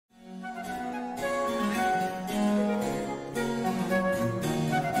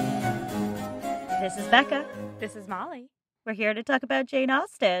This is Becca. This is Molly. We're here to talk about Jane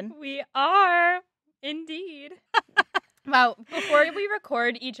Austen. We are, indeed. Wow, before we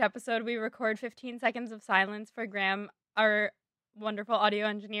record each episode, we record 15 seconds of silence for Graham, our wonderful audio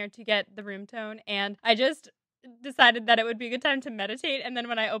engineer, to get the room tone. And I just decided that it would be a good time to meditate. And then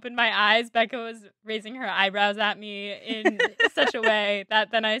when I opened my eyes, Becca was raising her eyebrows at me in such a way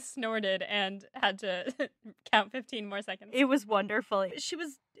that then I snorted and had to count 15 more seconds. It was wonderful. She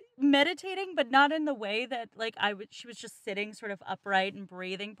was meditating, but not in the way that she was just sitting sort of upright and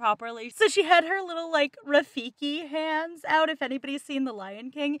breathing properly. So she had her little Rafiki hands out. If anybody's seen The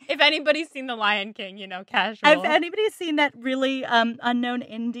Lion King. If anybody's seen The Lion King, casual. If anybody's seen that really unknown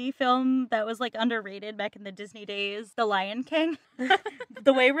indie film that was underrated back in the Disney days, The Lion King,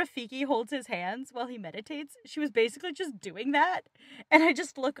 the way Rafiki holds his hands while he meditates, she was basically just doing that. And I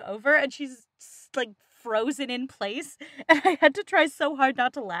just look over and she's frozen in place, and I had to try so hard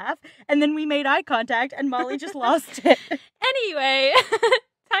not to laugh, and then we made eye contact and Molly just lost it. Anyway,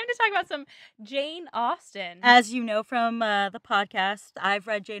 time to talk about some Jane Austen. As you know from the podcast, I've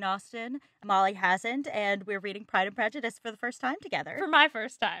read Jane Austen, Molly hasn't, and we're reading Pride and Prejudice for the first time together. For my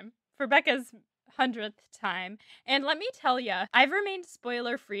first time. For Becca's 100th time. And let me tell you, I've remained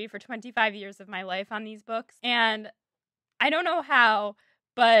spoiler-free for 25 years of my life on these books, and I don't know how,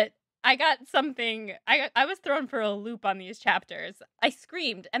 but I got something, I was thrown for a loop on these chapters. I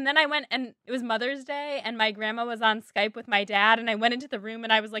screamed, and then I went, and it was Mother's Day, and my grandma was on Skype with my dad, and I went into the room,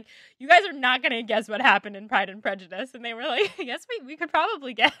 and I was like, you guys are not going to guess what happened in Pride and Prejudice. And they were like, yes, we could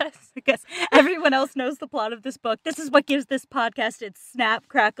probably guess. Because everyone else knows the plot of this book. This is what gives this podcast its snap,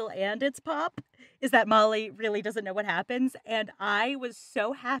 crackle, and its pop, is that Molly really doesn't know what happens, and I was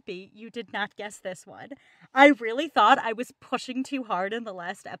so happy you did not guess this one. I really thought I was pushing too hard in the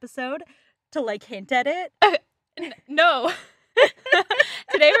last episode to hint at it. No.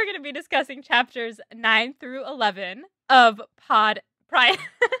 Today we're going to be discussing chapters 9 through 11 of Pride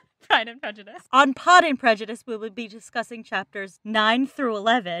and Prejudice. On Pride and Prejudice, we will be discussing chapters 9 through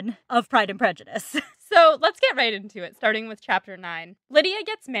 11 of Pride and Prejudice. So let's get right into it, starting with chapter 9. Lydia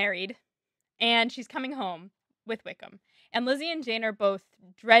gets married, and she's coming home with Wickham. And Lizzie and Jane are both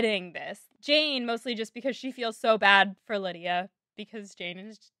dreading this. Jane, mostly just because she feels so bad for Lydia, because Jane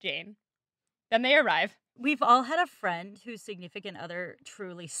is Jane. Then they arrive. We've all had a friend whose significant other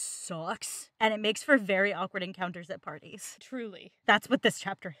truly sucks, and it makes for very awkward encounters at parties. Truly. That's what this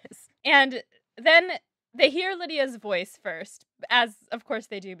chapter is. And then they hear Lydia's voice first, as of course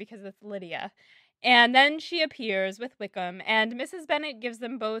they do, because it's Lydia. And then she appears with Wickham, and Mrs. Bennet gives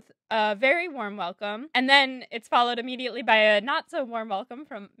them both a very warm welcome. And then it's followed immediately by a not-so-warm welcome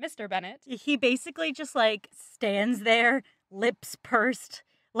from Mr. Bennet. He basically just, stands there, lips pursed,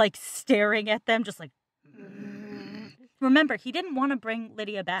 staring at them, just Remember, he didn't want to bring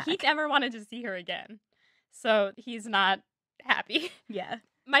Lydia back. He never wanted to see her again. So he's not happy. Yeah.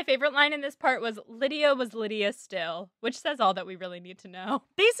 My favorite line in this part was, Lydia was Lydia still, which says all that we really need to know.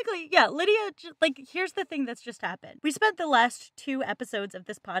 Basically, yeah, Lydia, here's the thing that's just happened. We spent the last 2 episodes of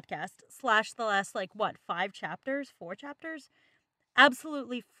this podcast, / the last, 4 chapters,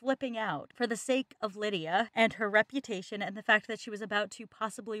 absolutely flipping out for the sake of Lydia and her reputation and the fact that she was about to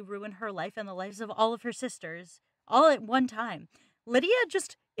possibly ruin her life and the lives of all of her sisters, all at one time. Lydia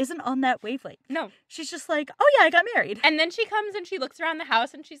just isn't on that wavelength. No. She's just oh yeah, I got married. And then she comes and she looks around the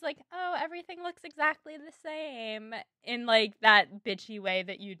house and she's like, oh, everything looks exactly the same. In that bitchy way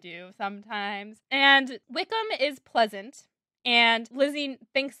that you do sometimes. And Wickham is pleasant. And Lizzie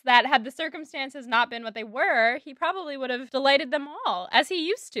thinks that had the circumstances not been what they were, he probably would have delighted them all, as he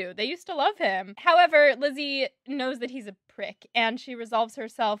used to. They used to love him. However, Lizzie knows that he's a prick, and she resolves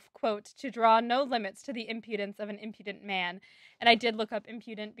herself, quote, to draw no limits to the impudence of an impudent man. And I did look up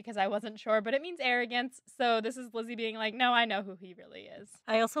impudent because I wasn't sure, but it means arrogance. So this is Lizzie being like, no, I know who he really is.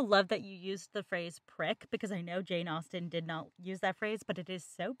 I also love that you used the phrase prick, because I know Jane Austen did not use that phrase, but it is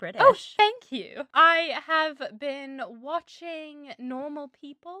so British. Oh, thank you. I have been watching Normal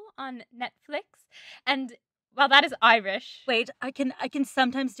People on Netflix, and well, that is Irish. Wait, I can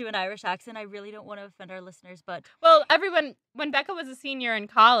sometimes do an Irish accent. I really don't want to offend our listeners, but... Well, when Becca was a senior in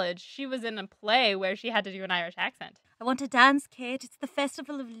college, she was in a play where she had to do an Irish accent. I want to dance, Kate. It's the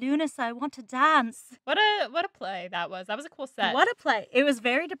Festival of Lunacy. I want to dance. What a play that was. That was a cool set. What a play. It was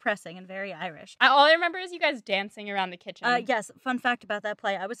very depressing and very Irish. All I remember is you guys dancing around the kitchen. Yes, fun fact about that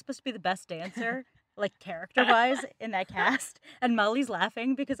play. I was supposed to be the best dancer. Character-wise, in that cast. And Molly's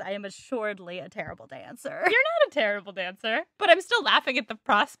laughing because I am assuredly a terrible dancer. You're not a terrible dancer, but I'm still laughing at the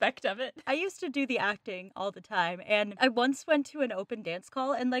prospect of it. I used to do the acting all the time, and I once went to an open dance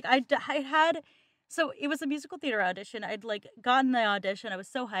call, and I had So it was a musical theater audition. I'd like gotten the audition. I was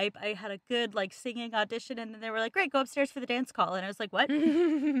so hype. I had a good like singing audition, and then they were like, "Great, go upstairs for the dance call." And I was like, "What?"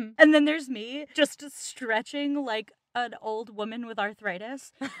 And then there's me just stretching like an old woman with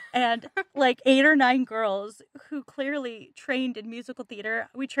arthritis, and like 8 or 9 girls who clearly trained in musical theater.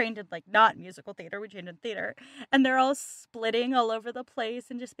 We trained in like not musical theater. We trained in theater, and they're all splitting all over the place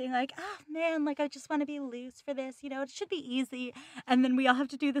and just being like, "Oh man, like I just want to be loose for this. You know, it should be easy." And then we all have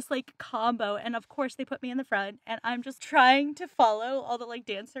to do this like combo, and of course they put me in the front, and I'm just trying to follow all the like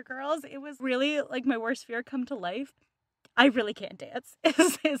dancer girls. It was really like my worst fear come to life. I really can't dance,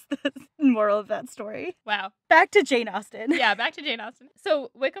 is the moral of that story. Wow. Back to Jane Austen. Yeah, back to Jane Austen.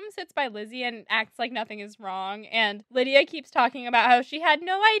 So Wickham sits by Lizzie and acts like nothing is wrong, and Lydia keeps talking about how she had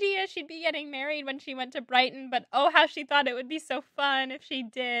no idea she'd be getting married when she went to Brighton, but oh, how she thought it would be so fun if she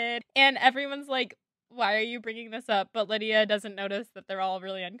did. And everyone's like, why are you bringing this up? But Lydia doesn't notice that they're all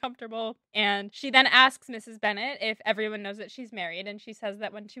really uncomfortable. And she then asks Mrs. Bennet if everyone knows that she's married. And she says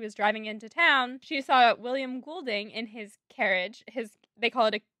that when she was driving into town, she saw William Goulding in his carriage. They call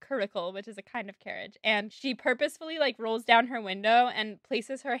it a curricle, which is a kind of carriage. And she purposefully like rolls down her window and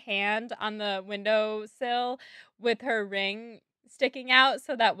places her hand on the windowsill with her ring sticking out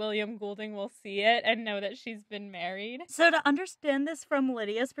so that William Goulding will see it and know that she's been married. So to understand this from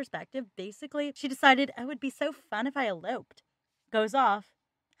Lydia's perspective, basically, she decided it would be so fun if I eloped. Goes off,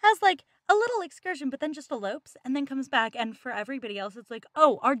 has like a little excursion, but then just elopes and then comes back. And for everybody else, it's like,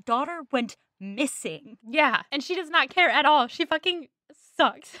 oh, our daughter went missing. Yeah, and she does not care at all. She fucking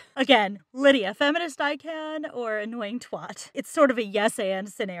sucks. Again, Lydia, feminist icon or annoying twat? It's sort of a yes and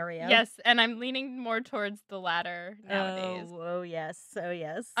scenario. Yes, and I'm leaning more towards the latter nowadays. Oh yes, so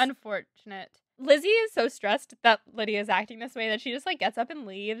yes. Unfortunate. Lizzie is so stressed that Lydia is acting this way that she just like gets up and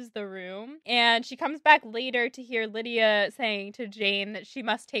leaves the room. And she comes back later to hear Lydia saying to Jane that she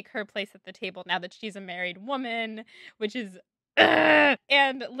must take her place at the table now that she's a married woman, which is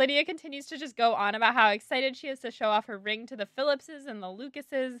and Lydia continues to just go on about how excited she is to show off her ring to the Phillipses and the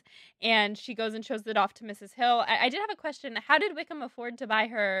Lucases, and she goes and shows it off to Mrs. Hill. I did have a question. How did Wickham afford to buy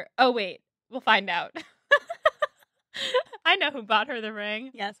her? Oh, wait. We'll find out. I know who bought her the ring.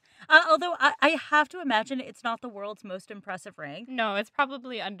 Yes. Although I have to imagine it's not the world's most impressive ring. No, it's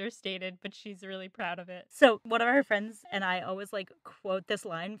probably understated, but she's really proud of it. So one of our friends and I always like quote this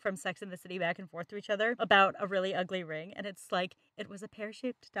line from Sex and the City back and forth to each other about a really ugly ring. And it's like, it was a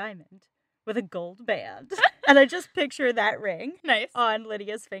pear-shaped diamond with a gold band. And I just picture that ring on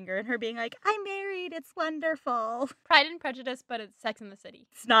Lydia's finger and her being like, I'm married, it's wonderful. Pride and Prejudice, but it's Sex and the City.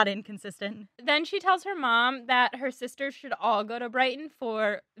 It's not inconsistent. Then she tells her mom that her sisters should all go to Brighton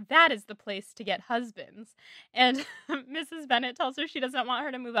for that is the place to get husbands. And Mrs. Bennet tells her she doesn't want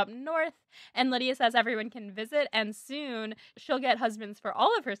her to move up north. And Lydia says everyone can visit and soon she'll get husbands for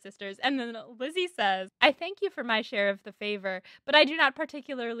all of her sisters. And then Lizzie says, I thank you for my share of the favor, but I do not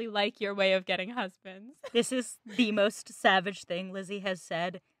particularly like your way of getting husbands. This is the most savage thing Lizzie has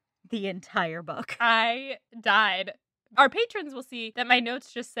said the entire book. I died. Our patrons will see that my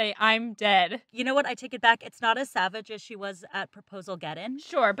notes just say, I'm dead. You know what? I take it back. It's not as savage as she was at Proposal Get-In.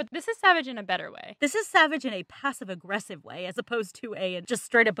 Sure, but this is savage in a better way. This is savage in a passive-aggressive way as opposed to a just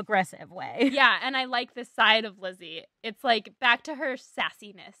straight-up aggressive way. Yeah, and I like this side of Lizzie. It's like back to her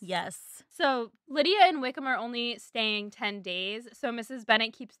sassiness. Yes. So Lydia and Wickham are only staying 10 days, so Mrs.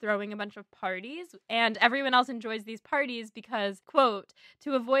 Bennet keeps throwing a bunch of parties, and everyone else enjoys these parties because, quote,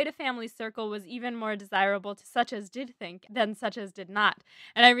 to avoid a family circle was even more desirable to such as did think than such as did not.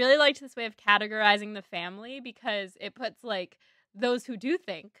 And I really liked this way of categorizing the family because it puts like those who do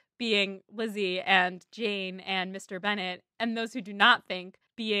think being Lizzie and Jane and Mr. Bennet, and those who do not think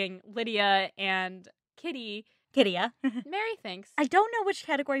being Lydia and Kitty. Kitty-ya. Mary thinks. I don't know which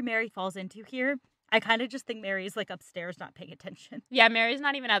category Mary falls into here. I kind of just think Mary's like upstairs not paying attention. Yeah, Mary's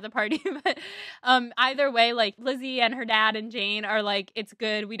not even at the party, but either way, like Lizzie and her dad and Jane are like, it's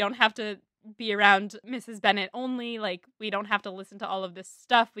good. We don't have to be around Mrs. Bennet only. Like, we don't have to listen to all of this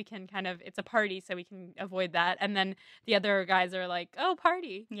stuff. We can kind of, it's a party, so we can avoid that. And then the other guys are like, oh,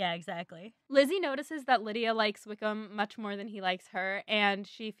 party. Yeah, exactly. Lizzie notices that Lydia likes Wickham much more than he likes her, and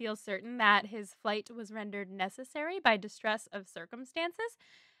she feels certain that his flight was rendered necessary by distress of circumstances.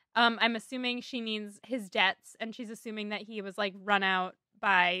 I'm assuming she means his debts, and she's assuming that he was like run out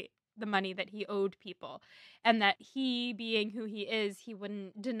by the money that he owed people, and that he, being who he is, he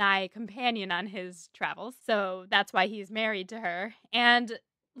wouldn't deny a companion on his travels. So that's why he's married to her. And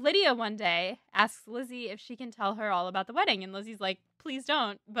Lydia one day asks Lizzie if she can tell her all about the wedding, and Lizzie's like, please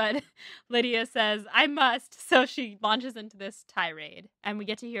don't. But Lydia says, I must. So she launches into this tirade, and we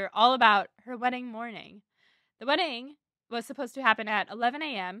get to hear all about her wedding morning. The wedding was supposed to happen at 11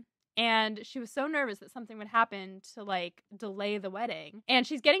 a.m., and she was so nervous that something would happen to, like, delay the wedding. And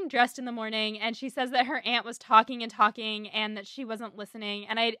she's getting dressed in the morning, and she says that her aunt was talking and that she wasn't listening.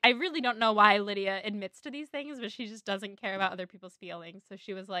 And I really don't know why Lydia admits to these things, but she just doesn't care about other people's feelings. So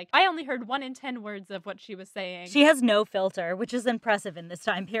she was like, I only heard 1 in 10 words of what she was saying. She has no filter, which is impressive in this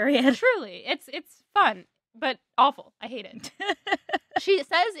time period. Truly, it's fun, but awful. I hate it. She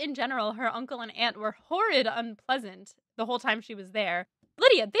says in general her uncle and aunt were horrid unpleasant the whole time she was there.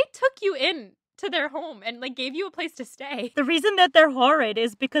 Lydia, they took you in to their home and, like, gave you a place to stay. The reason that they're horrid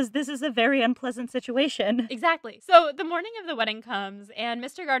is because this is a very unpleasant situation. Exactly. So the morning of the wedding comes, and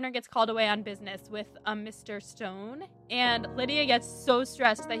Mr. Gardiner gets called away on business with a Mr. Stone, and Lydia gets so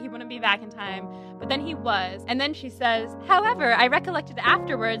stressed that he wouldn't be back in time, but then he was. And then she says, however, I recollected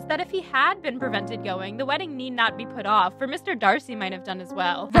afterwards that if he had been prevented going, the wedding need not be put off, for Mr. Darcy might have done as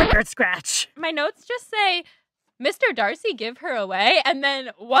well. Record scratch. My notes just say, Mr. Darcy give her away, and then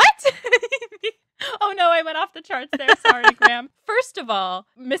what? Oh no, I went off the charts there. Sorry, Graham. First of all,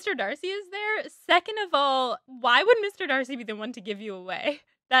 Mr. Darcy is there. Second of all, why would Mr. Darcy be the one to give you away?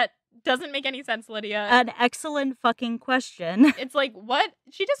 That doesn't make any sense, Lydia. An excellent fucking question. It's like, what?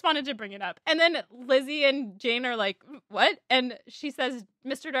 She just wanted to bring it up. And then Lizzie and Jane are like, what? And she says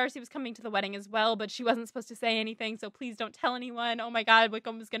Mr. Darcy was coming to the wedding as well, but she wasn't supposed to say anything, so please don't tell anyone. Oh my God,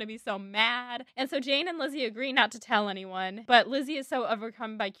 Wickham was going to be so mad. And so Jane and Lizzie agree not to tell anyone, but Lizzie is so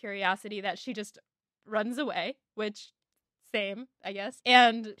overcome by curiosity that she just runs away, which... same, I guess.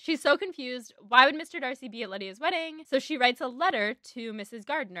 And she's so confused. Why would Mr. Darcy be at Lydia's wedding? So she writes a letter to Mrs.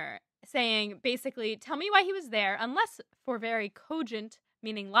 Gardiner saying, basically, tell me why he was there, unless for very cogent,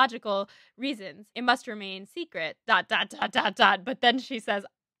 meaning logical, reasons. It must remain secret, ... But then she says,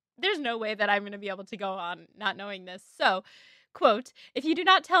 there's no way that I'm going to be able to go on not knowing this. So, quote, if you do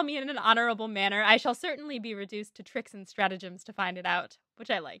not tell me in an honorable manner, I shall certainly be reduced to tricks and stratagems to find it out, which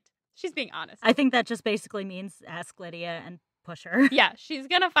I liked. She's being honest. I think that just basically means ask Lydia and push her. Yeah, she's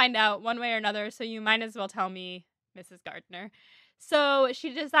going to find out one way or another, so you might as well tell me, Mrs. Gardiner. So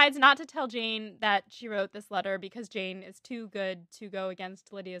she decides not to tell Jane that she wrote this letter because Jane is too good to go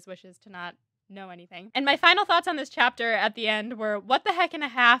against Lydia's wishes to not know anything. And my final thoughts on this chapter at the end were, what the heck and a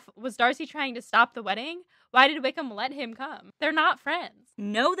half was Darcy trying to stop the wedding? Why did Wickham let him come? They're not friends.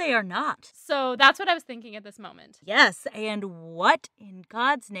 No, they are not. So that's what I was thinking at this moment. Yes, and what in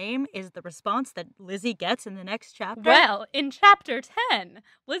God's name is the response that Lizzie gets in the next chapter? Well, in chapter 10,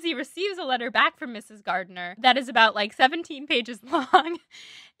 Lizzie receives a letter back from Mrs. Gardiner that is about like 17 pages long.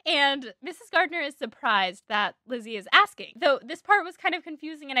 And Mrs. Gardiner is surprised that Lizzie is asking. Though this part was kind of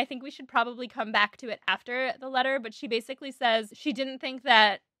confusing, and I think we should probably come back to it after the letter, but she basically says she didn't think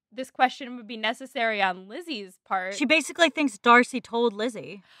that this question would be necessary on Lizzie's part. She basically thinks Darcy told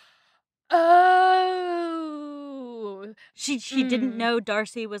Lizzie. Oh. She didn't know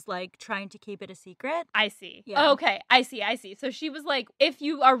Darcy was, like, trying to keep it a secret. I see. Yeah. Okay, I see. So she was like, if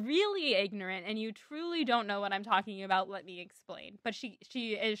you are really ignorant and you truly don't know what I'm talking about, let me explain. But she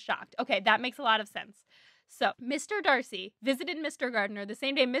is shocked. Okay, that makes a lot of sense. So, Mr. Darcy visited Mr. Gardiner the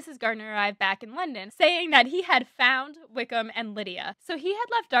same day Mrs. Gardiner arrived back in London, saying that he had found Wickham and Lydia. So he had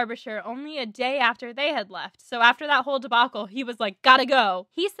left Derbyshire only a day after they had left. So after that whole debacle, he was like, gotta go.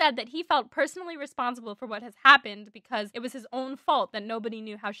 He said that he felt personally responsible for what has happened because it was his own fault that nobody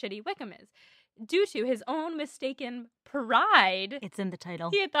knew how shitty Wickham is. Due to his own mistaken pride, it's in the title.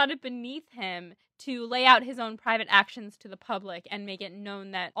 He had thought it beneath him to lay out his own private actions to the public and make it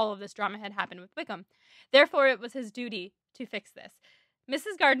known that all of this drama had happened with Wickham. Therefore, it was his duty to fix this.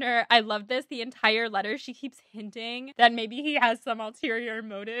 Mrs. Gardiner, I love this. The entire letter, she keeps hinting that maybe he has some ulterior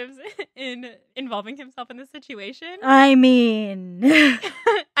motives in involving himself in this situation. I mean,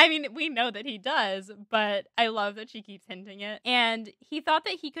 we know that he does, but I love that she keeps hinting it. And he thought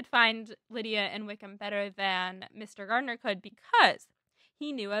that he could find Lydia and Wickham better than Mr. Gardiner could because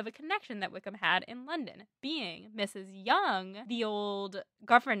he knew of a connection that Wickham had in London, being Mrs. Young, the old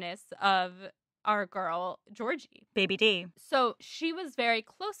governess of our girl, Georgie. Baby D. So she was very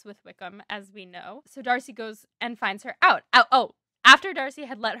close with Wickham, as we know. So Darcy goes and finds her out. After Darcy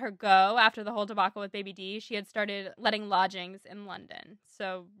had let her go, after the whole debacle with Baby D, she had started letting lodgings in London.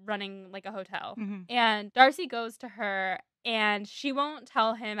 So running like a hotel. Mm-hmm. And Darcy goes to her, and she won't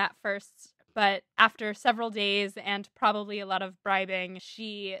tell him at first, but after several days and probably a lot of bribing,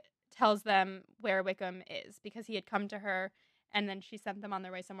 she tells them where Wickham is because he had come to her. And then she sent them on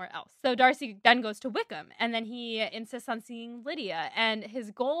their way somewhere else. So Darcy then goes to Wickham, and then he insists on seeing Lydia. And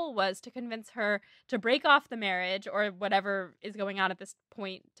his goal was to convince her to break off the marriage, or whatever is going on at this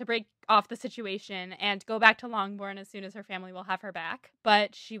point, to break off the situation and go back to Longbourn as soon as her family will have her back.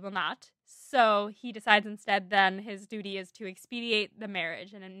 But she will not. So he decides instead then his duty is to expedite the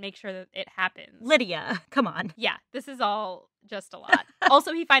marriage and make sure that it happens. Lydia, come on. Yeah, this is all just a lot.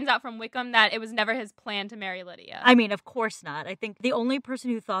 Also, he finds out from Wickham that it was never his plan to marry Lydia. I mean, of course not. I think the only person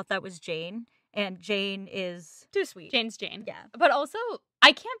who thought that was Jane, and Jane is too sweet. Jane's Jane. Yeah. But also,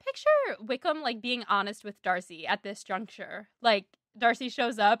 I can't picture Wickham, like, being honest with Darcy at this juncture. Like, Darcy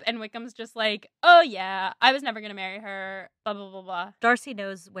shows up and Wickham's just like, oh yeah, I was never going to marry her, blah, blah, blah, blah. Darcy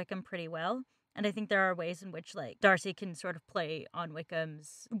knows Wickham pretty well. And I think there are ways in which, like, Darcy can sort of play on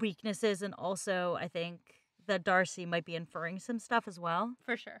Wickham's weaknesses. And also, I think that Darcy might be inferring some stuff as well.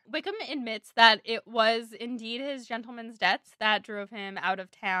 For sure. Wickham admits that it was indeed his gentleman's debts that drove him out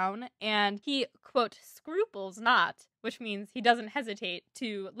of town. And he, quote, scruples not, which means he doesn't hesitate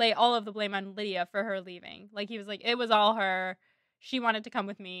to lay all of the blame on Lydia for her leaving. Like, he was like, it was all her. She wanted to come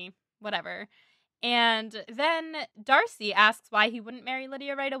with me, whatever. And then Darcy asks why he wouldn't marry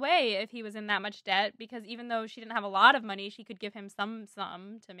Lydia right away if he was in that much debt, because even though she didn't have a lot of money, she could give him some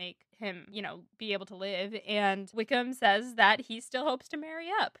sum to make him, you know, be able to live. And Wickham says that he still hopes to marry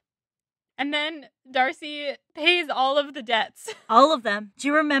up. And then Darcy pays all of the debts. All of them. Do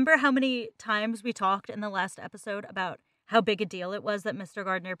you remember how many times we talked in the last episode about how big a deal it was that Mr.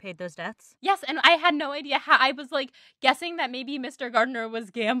 Gardiner paid those debts? Yes, and I had no idea how. I was like guessing that maybe Mr. Gardiner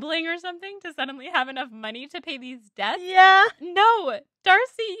was gambling or something to suddenly have enough money to pay these debts. Yeah. No,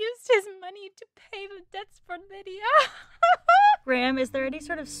 Darcy used his money to pay the debts for Lydia. Graham, is there any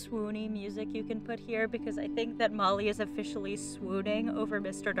sort of swoony music you can put here? Because I think that Molly is officially swooning over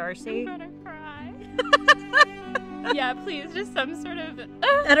Mr. Darcy. I'm gonna cry. Yeah, please, just some sort of...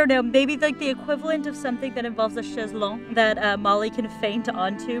 I don't know, maybe like the equivalent of something that involves a chaiselong that Molly can faint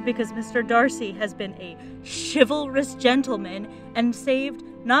onto, because Mr. Darcy has been a chivalrous gentleman and saved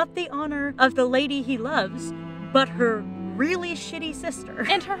not the honor of the lady he loves, but her really shitty sister.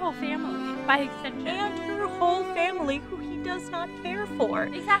 And her whole family, by extension. And her whole family, who he does not care for.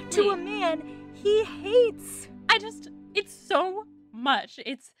 Exactly. To a man he hates. It's so much.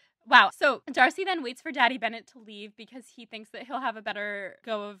 Wow. So Darcy then waits for Daddy Bennet to leave because he thinks that he'll have a better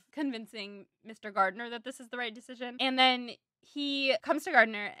go of convincing Mr. Gardiner that this is the right decision. And then he comes to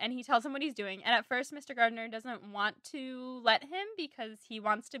Gardiner and he tells him what he's doing. And at first, Mr. Gardiner doesn't want to let him because he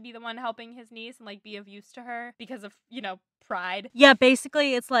wants to be the one helping his niece and, like, be of use to her because of, you know, pride. Yeah,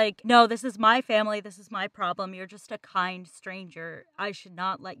 basically it's like, no, this is my family, this is my problem, you're just a kind stranger, I should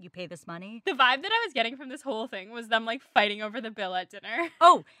not let you pay this money. The vibe that I was getting from this whole thing was them, like, fighting over the bill at dinner.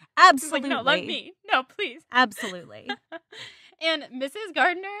 Oh, absolutely. Like, no, let me. No, please. Absolutely. And Mrs.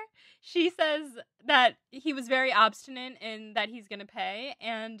 Gardiner, she says that he was very obstinate in that he's going to pay.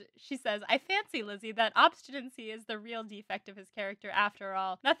 And she says, I fancy, Lizzie, that obstinacy is the real defect of his character after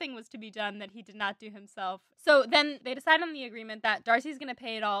all. Nothing was to be done that he did not do himself. So then they decide on the agreement that Darcy's going to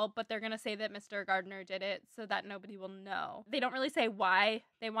pay it all, but they're going to say that Mr. Gardiner did it so that nobody will know. They don't really say why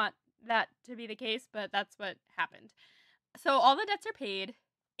they want that to be the case, but that's what happened. So all the debts are paid,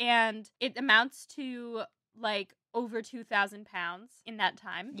 and it amounts to, like, over £2,000 in that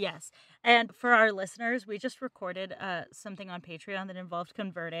time. Yes. And for our listeners, we just recorded something on Patreon that involved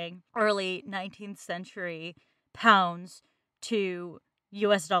converting early 19th century pounds to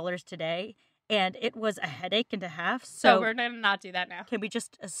US dollars today. And it was a headache and a half. So we're going to not do that now. Can we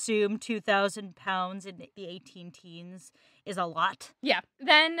just assume £2,000 in the 18 teens is a lot? Yeah.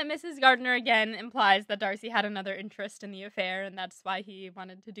 Then Mrs. Gardiner again implies that Darcy had another interest in the affair, and that's why he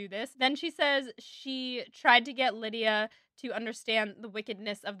wanted to do this. Then she says she tried to get Lydia to understand the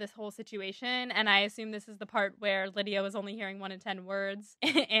wickedness of this whole situation, and I assume this is the part where Lydia was only hearing 1 in 10 words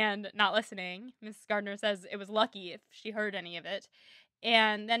and not listening. Mrs. Gardiner says it was lucky if she heard any of it.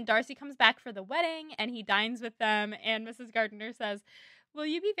 And then Darcy comes back for the wedding, and he dines with them, and Mrs. Gardiner says, will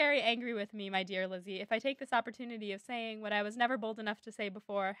you be very angry with me, my dear Lizzie, if I take this opportunity of saying what I was never bold enough to say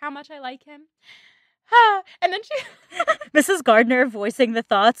before, how much I like him? And then she... Mrs. Gardiner voicing the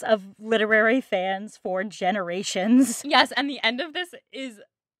thoughts of literary fans for generations. Yes, and the end of this is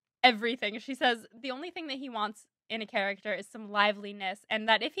everything. She says the only thing that he wants in a character is some liveliness, and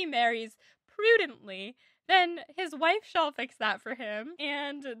that if he marries prudently, then his wife shall fix that for him.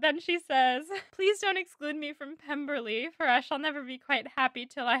 And then she says, please don't exclude me from Pemberley, for I shall never be quite happy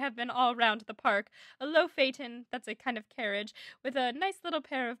till I have been all round the park. A low phaeton, that's a kind of carriage, with a nice little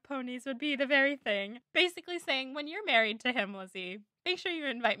pair of ponies would be the very thing. Basically saying, when you're married to him, Lizzie, make sure you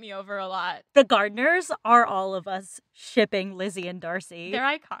invite me over a lot. The Gardiners are all of us shipping Lizzie and Darcy. They're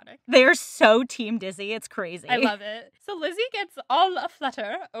iconic. They're so Team Dizzy, it's crazy. I love it. So Lizzie gets all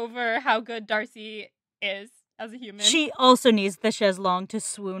aflutter over how good Darcy is as a human. She also needs the chaiselong to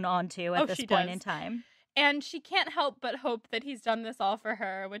swoon onto at this point does. in time. And she can't help but hope that he's done this all for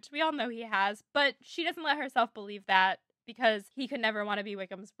her, which we all know he has, but she doesn't let herself believe that because he could never want to be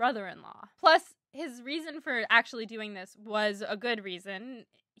Wickham's brother-in-law. Plus, his reason for actually doing this was a good reason.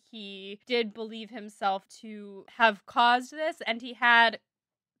 He did believe himself to have caused this, and he had,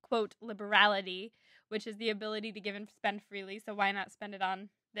 quote, liberality, which is the ability to give and spend freely, so why not spend it on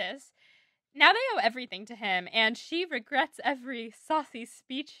this? Now they owe everything to him, and she regrets every saucy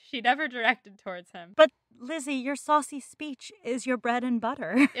speech she'd ever directed towards him. But, Lizzie, your saucy speech is your bread and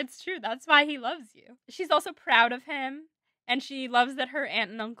butter. It's true, that's why he loves you. She's also proud of him, and she loves that her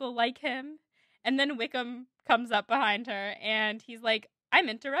aunt and uncle like him. And then Wickham comes up behind her, and he's like, I'm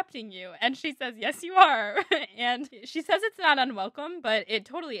interrupting you. And she says, yes, you are. And she says it's not unwelcome, but it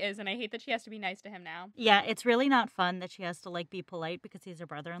totally is. And I hate that she has to be nice to him now. Yeah, it's really not fun that she has to, be polite because he's her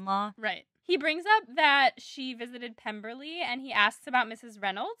brother-in-law. Right. He brings up that she visited Pemberley, and he asks about Mrs.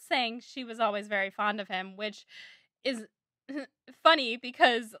 Reynolds, saying she was always very fond of him, which is funny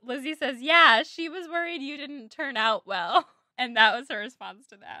because Lizzie says, yeah, she was worried you didn't turn out well. And that was her response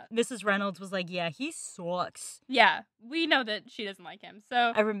to that. Mrs. Reynolds was like, yeah, he sucks. Yeah, we know that she doesn't like him,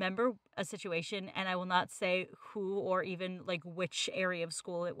 so... I remember a situation, and I will not say who or even, which area of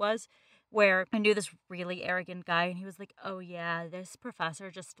school it was, where I knew this really arrogant guy, and he was like, oh yeah, this professor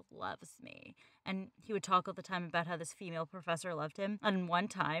just loves me. And he would talk all the time about how this female professor loved him. And one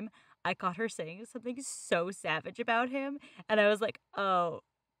time, I caught her saying something so savage about him, and I was like, oh,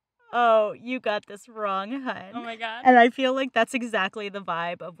 you got this wrong, hun. Oh my god. And I feel like that's exactly the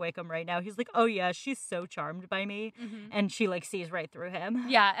vibe of Wickham right now. He's like, oh yeah, she's so charmed by me. Mm-hmm. And she sees right through him.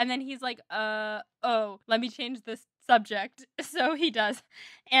 Yeah, and then he's like, let me change this subject. So he does.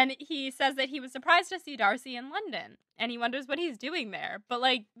 And he says that he was surprised to see Darcy in London. And he wonders what he's doing there. But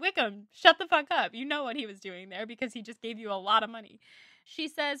Wickham, shut the fuck up. You know what he was doing there because he just gave you a lot of money. She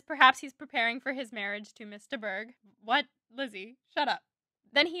says perhaps he's preparing for his marriage to Miss de Bourgh. What? Lizzie, shut up.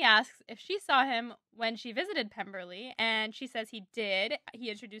 Then he asks if she saw him when she visited Pemberley, and she says he did. He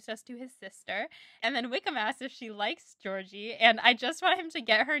introduced us to his sister. And then Wickham asks if she likes Georgie, and I just want him to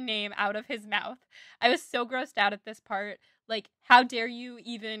get her name out of his mouth. I was so grossed out at this part. How dare you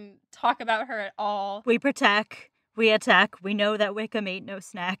even talk about her at all? We protect. We attack. We know that Wickham ain't no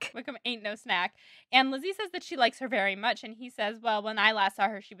snack. Wickham ain't no snack. And Lizzie says that she likes her very much, and he says, well, when I last saw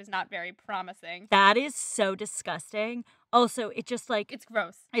her, she was not very promising. That is so disgusting. Also, it just, it's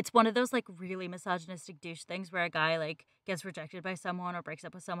gross. It's one of those, really misogynistic douche things where a guy, gets rejected by someone or breaks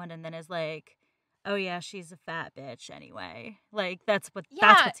up with someone and then is like, oh, yeah, she's a fat bitch anyway. That's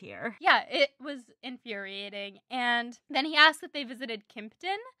what's here. Yeah, it was infuriating. And then he asks if they visited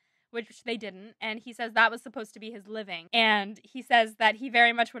Kimpton, which they didn't, and he says that was supposed to be his living. And he says that he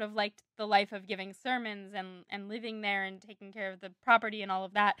very much would have liked the life of giving sermons and living there and taking care of the property and all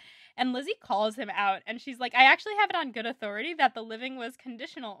of that. And Lizzie calls him out, and she's like, I actually have it on good authority that the living was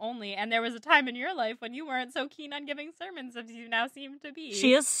conditional only, and there was a time in your life when you weren't so keen on giving sermons as you now seem to be.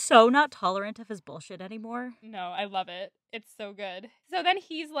 She is so not tolerant of his bullshit anymore. No, I love it. It's so good. So then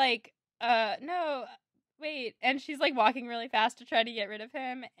he's like, no... wait, and she's walking really fast to try to get rid of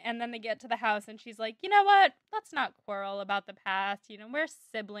him, and then they get to the house and she's like, you know what, let's not quarrel about the past, we're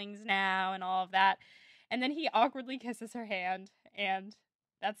siblings now and all of that. And then he awkwardly kisses her hand, and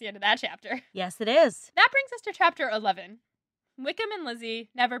that's the end of that chapter. Yes, it is. That brings us to chapter 11. Wickham and Lizzie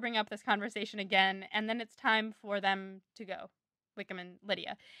never bring up this conversation again, and then it's time for them to go. Wickham and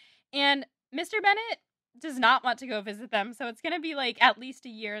Lydia. And Mr. Bennet does not want to go visit them, so it's gonna be at least a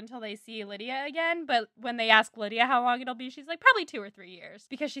year until they see Lydia again. But when they ask Lydia how long it'll be, she's like, probably 2 or 3 years,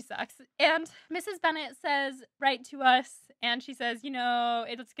 because she sucks. And Mrs. Bennet says, write to us, and she says,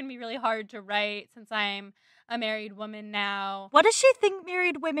 it's gonna be really hard to write since I'm a married woman now. What does she think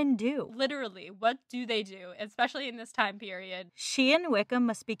married women do? Literally, what do they do, especially in this time period? She and Wickham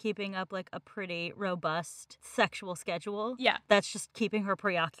must be keeping up a pretty robust sexual schedule. Yeah. That's just keeping her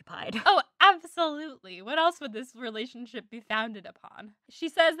preoccupied. Oh, absolutely. What else would this relationship be founded upon? She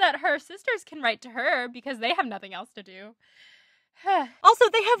says that her sisters can write to her because they have nothing else to do. Also,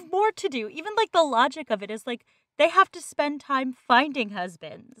 they have more to do. Even the logic of it is they have to spend time finding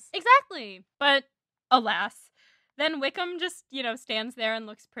husbands. Exactly. But alas, then Wickham just, stands there and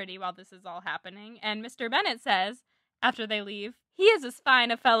looks pretty while this is all happening. And Mr. Bennet says, after they leave, he is as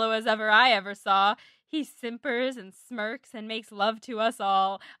fine a fellow as I ever saw. He simpers and smirks and makes love to us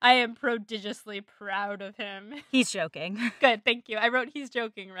all. I am prodigiously proud of him. He's joking. Good, thank you. I wrote he's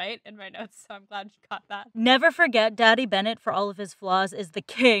joking, right, in my notes, so I'm glad you caught that. Never forget Daddy Bennet, for all of his flaws, is the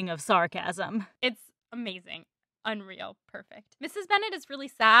king of sarcasm. It's amazing. Unreal. Perfect. Mrs. Bennet is really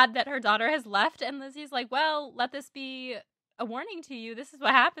sad that her daughter has left, and Lizzie's like, well, let this be a warning to you. This is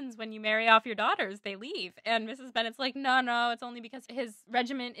what happens when you marry off your daughters. They leave. And Mrs. Bennet's like, no, it's only because his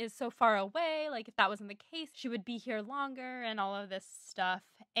regiment is so far away. Like, if that wasn't the case, she would be here longer and all of this stuff.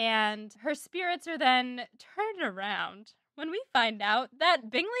 And her spirits are then turned around when we find out that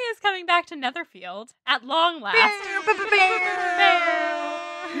Bingley is coming back to Netherfield at long last.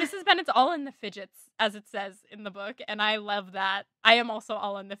 Mrs. Bennet's all in the fidgets, as it says in the book, and I love that. I am also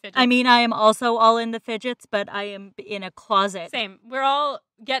all in the fidgets. I mean, I am also all in the fidgets, but I am in a closet. Same. We're all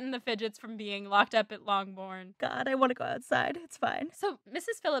getting the fidgets from being locked up at Longbourn. God, I want to go outside. It's fine. So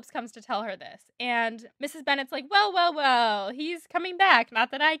Mrs. Phillips comes to tell her this, and Mrs. Bennet's like, well, he's coming back.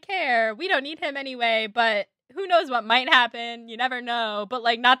 Not that I care. We don't need him anyway, but who knows what might happen? You never know. But,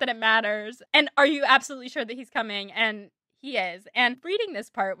 like, not that it matters. And are you absolutely sure that he's coming? And he is. And reading this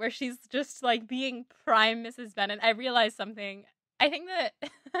part where she's just, like, being prime Mrs. Bennet, I realized something. I think that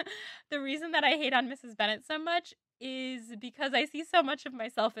the reason that I hate on Mrs. Bennet so much is because I see so much of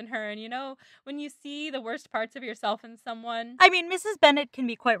myself in her. And, you know, when you see the worst parts of yourself in someone. I mean, Mrs. Bennet can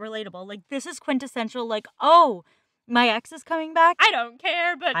be quite relatable. Like, this is quintessential, like, oh, my ex is coming back. I don't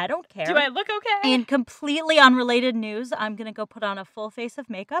care, but I don't care. Do I look okay? In completely unrelated news, I'm going to go put on a full face of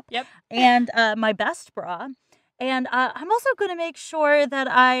makeup. Yep. And my best bra. And I'm also going to make sure that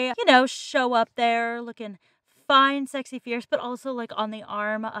I, show up there looking fine, sexy, fierce, but also like on the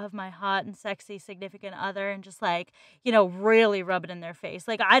arm of my hot and sexy significant other and just like, really rub it in their face.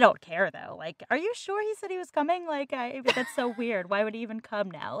 Like, I don't care though. Like, are you sure he said he was coming? Like, that's so weird. Why would he even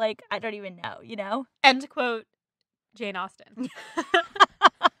come now? Like, I don't even know, End quote, Jane Austen.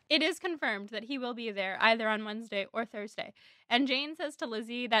 It is confirmed that he will be there either on Wednesday or Thursday. And Jane says to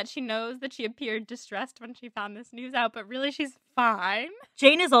Lizzie that she knows that she appeared distressed when she found this news out, but really she's fine.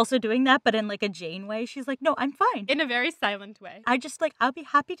 Jane is also doing that, but in like a Jane way. She's like, no, I'm fine. In a very silent way. I'll be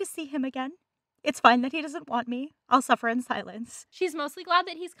happy to see him again. It's fine that he doesn't want me. I'll suffer in silence. She's mostly glad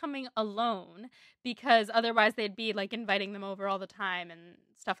that he's coming alone because otherwise they'd be like inviting them over all the time and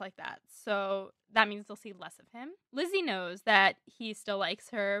stuff like that. So that means they'll see less of him. Lizzie knows that he still likes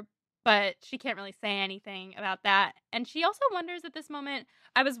her, but she can't really say anything about that. And she also wonders at this moment,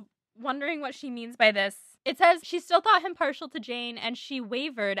 I was wondering what she means by this. It says she still thought him partial to Jane, and she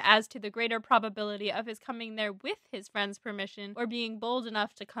wavered as to the greater probability of his coming there with his friend's permission or being bold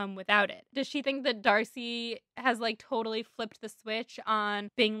enough to come without it. Does she think that Darcy has like totally flipped the switch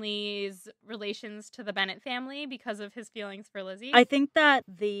on Bingley's relations to the Bennet family because of his feelings for Lizzie? I think that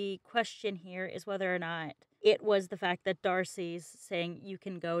the question here is whether or not it was the fact that Darcy's saying you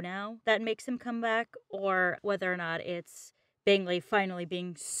can go now that makes him come back, or whether or not it's Bingley finally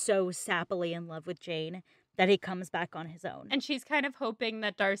being so sappily in love with Jane that he comes back on his own. And she's kind of hoping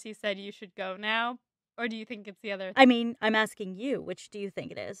that Darcy said you should go now? Or do you think it's the other? I mean, I'm asking you, which do you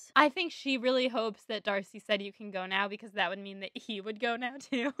think it is? I think she really hopes that Darcy said you can go now because that would mean that he would go now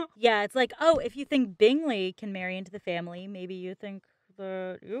too. Yeah, it's like, oh, if you think Bingley can marry into the family, maybe you think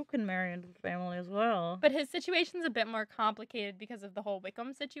that you can marry into the family as well. But his situation's a bit more complicated because of the whole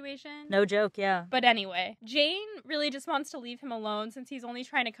Wickham situation. No joke, yeah. But anyway, Jane really just wants to leave him alone since he's only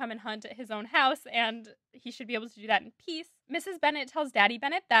trying to come and hunt at his own house and he should be able to do that in peace. Mrs. Bennet tells Daddy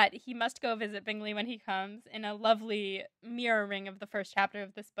Bennet that he must go visit Bingley when he comes in a lovely mirroring of the first chapter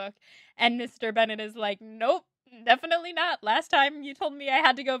of this book. And Mr. Bennet is like, nope. Definitely not. Last time you told me I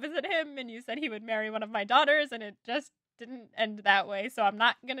had to go visit him and you said he would marry one of my daughters and it just didn't end that way, so I'm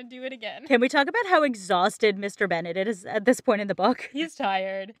not gonna do it again. Can we talk about how exhausted Mr. Bennet is at this point in the book? He's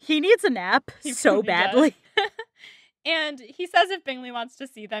tired. He needs a nap so badly. And he says if Bingley wants to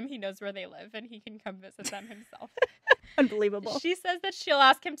see them, he knows where they live and he can come visit them himself. Unbelievable. She says that she'll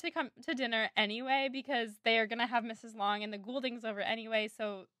ask him to come to dinner anyway because they are gonna have Mrs. Long and the Gouldings over anyway,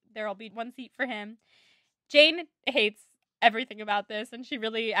 so there'll be one seat for him. Jane hates everything about this, and she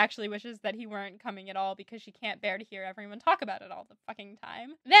really actually wishes that he weren't coming at all because she can't bear to hear everyone talk about it all the fucking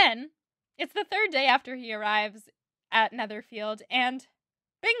time. Then, it's the third day after he arrives at Netherfield, and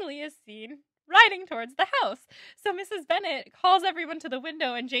Bingley is seen riding towards the house. So Mrs. Bennet calls everyone to the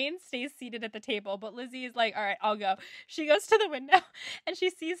window, and Jane stays seated at the table, but Lizzie is like, all right, I'll go. She goes to the window, and she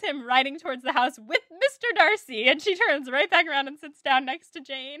sees him riding towards the house with Mr. Darcy, and she turns right back around and sits down next to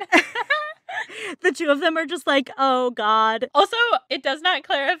Jane. The two of them are just like, oh, God. Also, it does not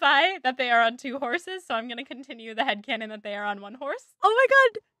clarify that they are on two horses, so I'm going to continue the headcanon that they are on one horse. Oh, my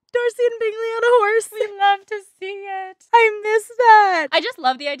God. Darcy and Bingley on a horse. We love to see it. I miss that. I just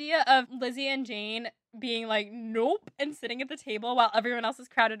love the idea of Lizzie and Jane being like, nope, and sitting at the table while everyone else is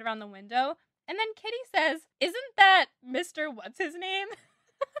crowded around the window. And then Kitty says, isn't that Mr. What's-his-name?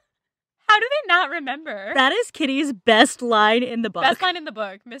 How do they not remember? That is Kitty's best line in the book. Best line in the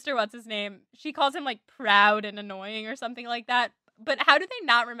book. Mr. What's-his-name. She calls him, like, proud and annoying or something like that. But how do they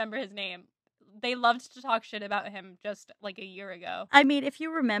not remember his name? They loved to talk shit about him just, like, a year ago. I mean, if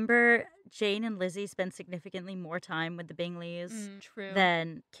you remember, Jane and Lizzie spent significantly more time with the Bingleys True.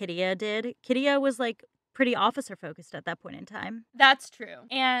 than Kittia did. Kittia was, like, pretty officer-focused at that point in time. That's true.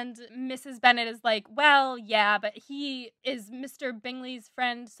 And Mrs. Bennet is like, well, yeah, but he is Mr. Bingley's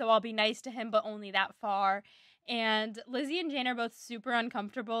friend, so I'll be nice to him, but only that far. And Lizzie and Jane are both super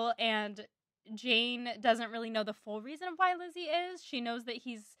uncomfortable, and Jane doesn't really know the full reason of why Lizzie is. She knows that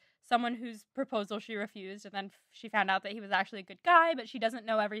he's someone whose proposal she refused, and then she found out that he was actually a good guy, but she doesn't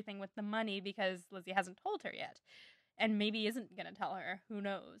know everything with the money because Lizzie hasn't told her yet. And maybe isn't going to tell her. Who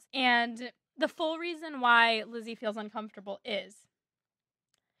knows? And the full reason why Lizzie feels uncomfortable is,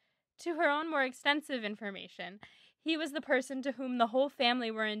 to her own more extensive information, he was the person to whom the whole family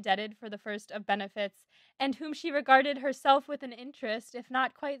were indebted for the first of benefits, and whom she regarded herself with an interest, if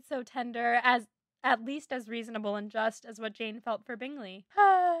not quite so tender, as at least as reasonable and just as what Jane felt for Bingley.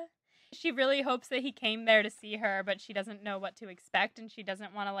 She really hopes that he came there to see her, but she doesn't know what to expect, and she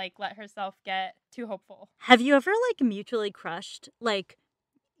doesn't want to, like, let herself get too hopeful. Have you ever, like, mutually crushed? Like,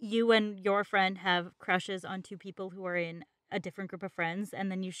 you and your friend have crushes on two people who are in a different group of friends, and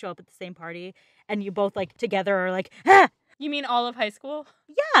then you show up at the same party, and you both, like, together are like, ah! You mean all of high school?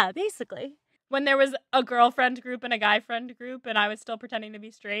 Yeah, basically. When there was a girlfriend group and a guy friend group, and I was still pretending to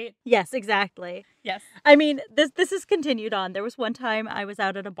be straight? Yes, exactly. Yes. I mean, this is continued on. There was one time I was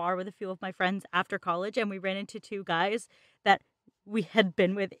out at a bar with a few of my friends after college, and we ran into two guys that we had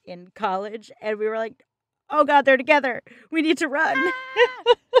been with in college, and we were like, oh God, they're together. We need to run.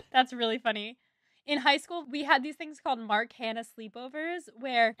 That's really funny. In high school, we had these things called Mark-Hannah sleepovers,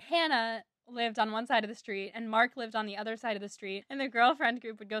 where Hannah lived on one side of the street and Mark lived on the other side of the street, and the girlfriend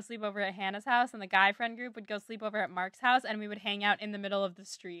group would go sleep over at Hannah's house and the guy friend group would go sleep over at Mark's house, and we would hang out in the middle of the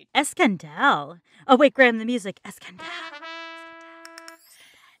street. Escandal. Oh wait, Graham, the music. Escandal.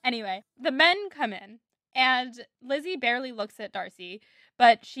 Anyway, the men come in and Lizzie barely looks at Darcy,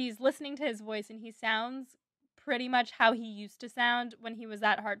 but she's listening to his voice and he sounds pretty much how he used to sound when he was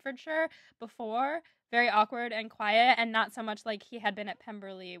at Hertfordshire before. Very awkward and quiet, and not so much like he had been at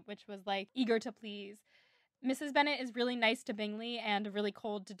Pemberley, which was, like, eager to please. Mrs. Bennet is really nice to Bingley and really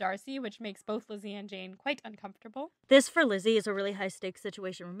cold to Darcy, which makes both Lizzie and Jane quite uncomfortable. This, for Lizzie, is a really high-stakes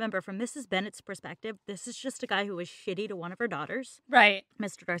situation. Remember, from Mrs. Bennet's perspective, this is just a guy who was shitty to one of her daughters. Right.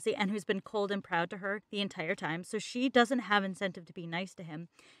 Mr. Darcy, and who's been cold and proud to her the entire time, so she doesn't have incentive to be nice to him.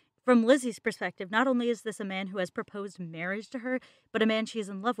 From Lizzie's perspective, not only is this a man who has proposed marriage to her, but a man she's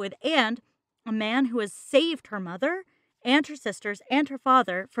in love with, and a man who has saved her mother and her sisters and her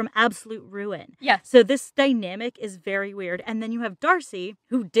father from absolute ruin. Yes. So this dynamic is very weird. And then you have Darcy,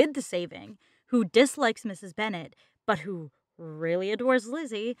 who did the saving, who dislikes Mrs. Bennet, but who really adores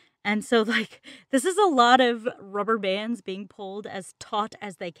Lizzie. And so, like, this is a lot of rubber bands being pulled as taut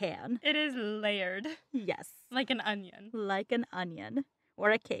as they can. It is layered. Yes. Like an onion. Like an onion. Or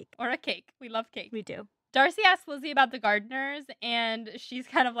a cake. Or a cake. We love cake. We do. Darcy asks Lizzie about the Gardiners, and she's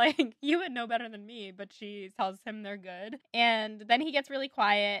kind of like, you would know better than me, but she tells him they're good. And then he gets really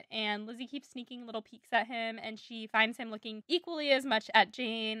quiet, and Lizzie keeps sneaking little peeks at him, and she finds him looking equally as much at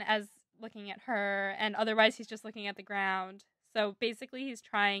Jane as looking at her, and otherwise he's just looking at the ground. So basically he's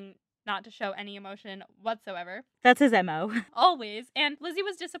trying not to show any emotion whatsoever. That's his MO. Always. And Lizzie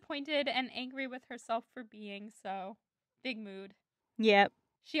was disappointed and angry with herself for being so. Big mood. Yep.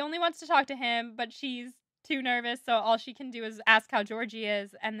 She only wants to talk to him, but she's too nervous, so all she can do is ask how Georgie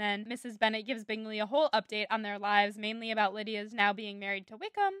is, and then Mrs. Bennet gives Bingley a whole update on their lives, mainly about Lydia's now being married to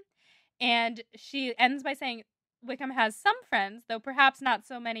Wickham, and she ends by saying Wickham has some friends, though perhaps not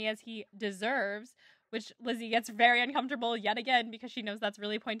so many as he deserves, which Lizzie gets very uncomfortable yet again because she knows that's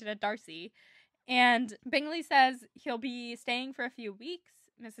really pointed at Darcy. And Bingley says he'll be staying for a few weeks.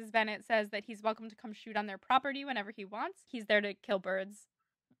 Mrs. Bennet says that he's welcome to come shoot on their property whenever he wants. He's there to kill birds,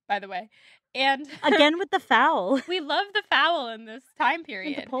 by the way. And again with the fowl. We love the fowl in this time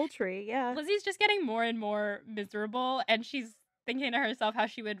period. And the poultry, yeah. Lizzie's just getting more and more miserable, and she's thinking to herself how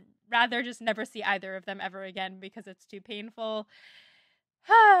she would rather just never see either of them ever again because it's too painful.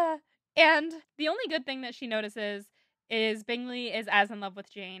 And the only good thing that she notices is Bingley is as in love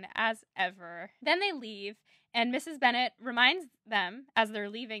with Jane as ever. Then they leave, and Mrs. Bennet reminds them, as they're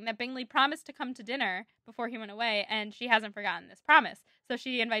leaving, that Bingley promised to come to dinner before he went away, and she hasn't forgotten this promise. So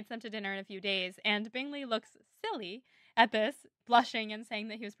she invites them to dinner in a few days, and Bingley looks silly at this, blushing and saying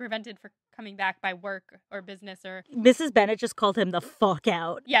that he was prevented from coming back by work or business or... Mrs. Bennet just called him the fuck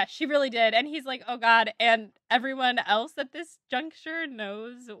out. Yeah, she really did. And he's like, oh God. And everyone else at this juncture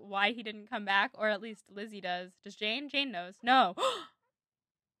knows why he didn't come back, or at least Lizzie does. Does Jane? Jane knows. No.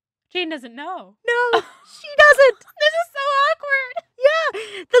 Jane doesn't know. No, she doesn't. This is so awkward.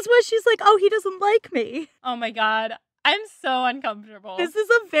 Yeah, that's why she's like, oh, he doesn't like me. Oh my God. I'm so uncomfortable. This is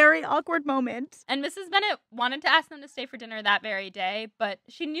a very awkward moment. And Mrs. Bennet wanted to ask them to stay for dinner that very day, but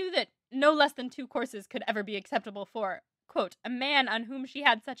she knew that no less than 2 courses could ever be acceptable for, quote, a man on whom she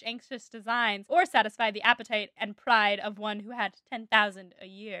had such anxious designs, or satisfy the appetite and pride of one who had 10,000 a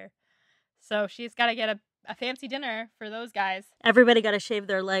year. So she's got to get a fancy dinner for those guys. Everybody got to shave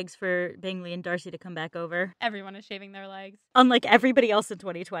their legs for Bingley and Darcy to come back over. Everyone is shaving their legs. Unlike everybody else in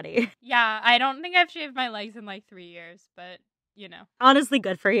 2020. Yeah, I don't think I've shaved my legs in like 3 years, but, you know. Honestly,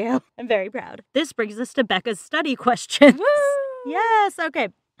 good for you. I'm very proud. This brings us to Becca's study questions. Woo! Yes, okay.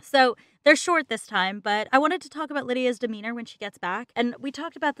 So they're short this time, but I wanted to talk about Lydia's demeanor when she gets back. And we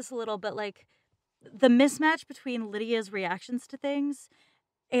talked about this a little, but like the mismatch between Lydia's reactions to things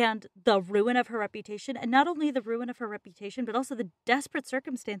and the ruin of her reputation, and not only the ruin of her reputation, but also the desperate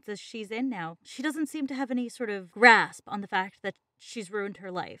circumstances she's in now. She doesn't seem to have any sort of grasp on the fact that she's ruined her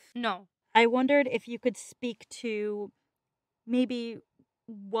life. No. I wondered if you could speak to maybe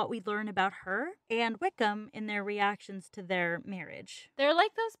what we learn about her and Wickham in their reactions to their marriage. They're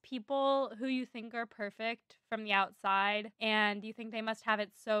like those people who you think are perfect from the outside, and you think they must have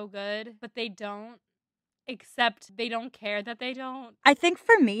it so good, but they don't. Except they don't care that they don't. I think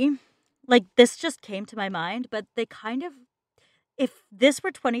for me, like, this just came to my mind, but they kind of, if this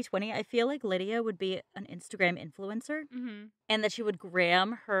were 2020, I feel like Lydia would be an Instagram influencer, and that she would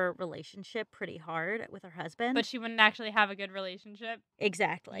gram her relationship pretty hard with her husband. But she wouldn't actually have a good relationship.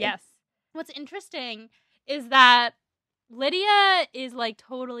 Exactly. Yes. What's interesting is that Lydia is like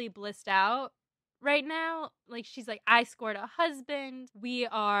totally blissed out right now. Like, she's like, I scored a husband, we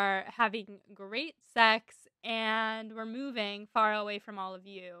are having great sex, and we're moving far away from all of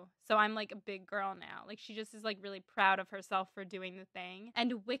you. So I'm like a big girl now. Like, she just is like really proud of herself for doing the thing.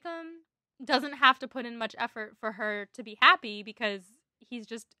 And Wickham doesn't have to put in much effort for her to be happy because he's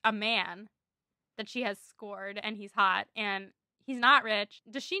just a man that she has scored, and he's hot, and he's not rich.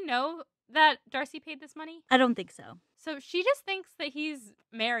 Does she know that Darcy paid this money? I don't think so. So she just thinks that he's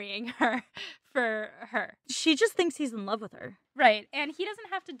marrying her for her. She just thinks he's in love with her. Right. And he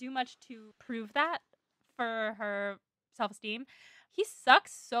doesn't have to do much to prove that for her self-esteem. He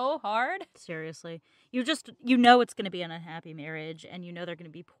sucks so hard. Seriously. You know it's going to be an unhappy marriage, and you know they're going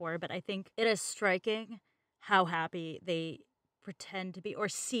to be poor, but I think it is striking how happy they pretend to be or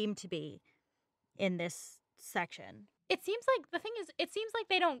seem to be in this section. It seems like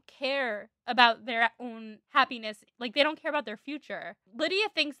they don't care about their own happiness. Like, they don't care about their future. Lydia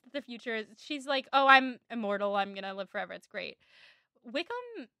thinks that the future is, she's like, oh, I'm immortal, I'm gonna live forever, it's great.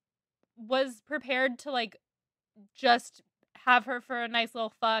 Wickham was prepared to, like, just have her for a nice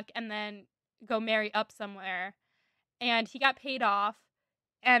little fuck and then go marry up somewhere. And he got paid off.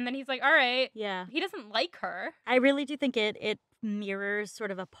 And then he's like, all right. Yeah. He doesn't like her. I really do think it mirrors sort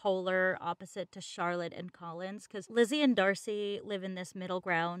of a polar opposite to Charlotte and Collins, because Lizzie and Darcy live in this middle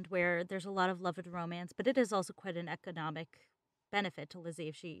ground where there's a lot of love and romance, but it is also quite an economic benefit to Lizzie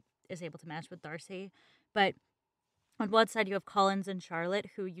if she is able to match with Darcy. But on one side, you have Collins and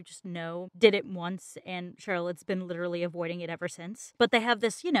Charlotte, who you just know did it once, and Charlotte's been literally avoiding it ever since. But they have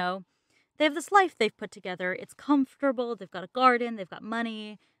this, they have this life they've put together. It's comfortable. They've got a garden. They've got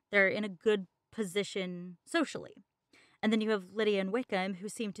money. They're in a good position socially. And then you have Lydia and Wickham, who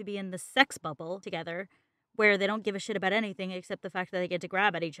seem to be in the sex bubble together, where they don't give a shit about anything except the fact that they get to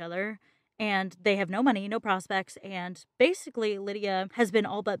grab at each other. And they have no money, no prospects. And basically, Lydia has been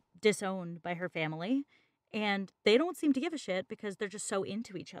all but disowned by her family. And they don't seem to give a shit because they're just so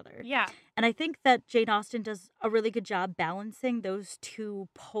into each other. Yeah. And I think that Jane Austen does a really good job balancing those two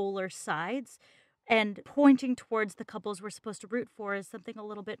polar sides and pointing towards the couples we're supposed to root for as something a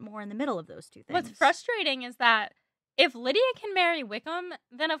little bit more in the middle of those two things. What's frustrating is that if Lydia can marry Wickham,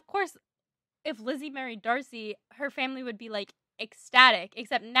 then of course, if Lizzie married Darcy, her family would be like ecstatic.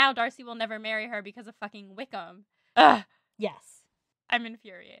 Except now Darcy will never marry her because of fucking Wickham. Ugh. Yes. I'm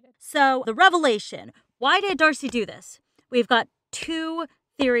infuriated. So, the revelation. Why did Darcy do this? We've got 2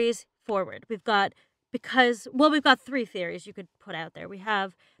 theories forward. We've got 3 theories you could put out there. We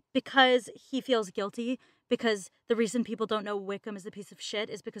have because he feels guilty, because the reason people don't know Wickham is a piece of shit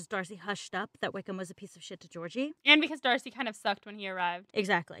is because Darcy hushed up that Wickham was a piece of shit to Georgie. And because Darcy kind of sucked when he arrived.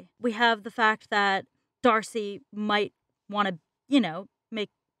 Exactly. We have the fact that Darcy might want to, make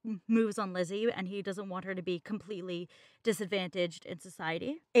moves on Lizzie, and he doesn't want her to be completely disadvantaged in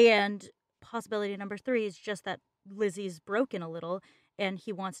society. And possibility number 3 is just that Lizzie's broken a little and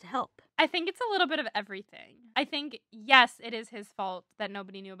he wants to help. I think it's a little bit of everything. I think, yes, it is his fault that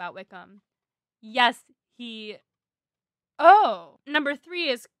nobody knew about Wickham. Yes, number 3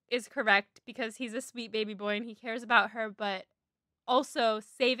 is correct because he's a sweet baby boy and he cares about her, but also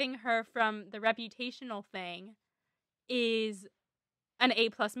saving her from the reputational thing is an A+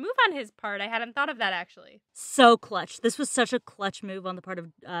 move on his part. I hadn't thought of that, actually. So clutch. This was such a clutch move on the part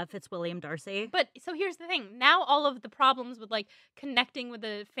of Fitzwilliam Darcy. But so here's the thing. Now all of the problems with like connecting with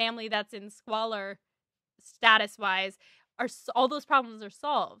a family that's in squalor status-wise, all those problems are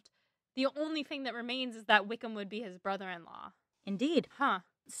solved. The only thing that remains is that Wickham would be his brother-in-law. Indeed. Huh.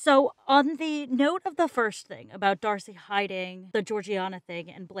 So on the note of the first thing about Darcy hiding the Georgiana thing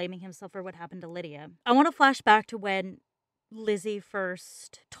and blaming himself for what happened to Lydia, I want to flash back to when Lizzie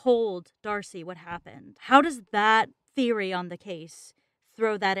first told Darcy what happened. How does that theory on the case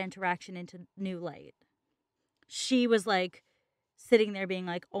throw that interaction into new light? She was like sitting there being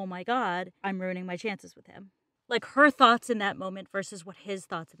like, oh my God, I'm ruining my chances with him. Like her thoughts in that moment versus what his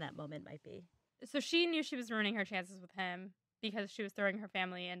thoughts in that moment might be. So she knew she was ruining her chances with him because she was throwing her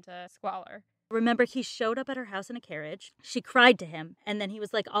family into squalor. Remember, he showed up at her house in a carriage. She cried to him, and then he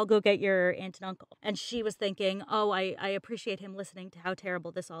was like, I'll go get your aunt and uncle. And she was thinking, oh, I appreciate him listening to how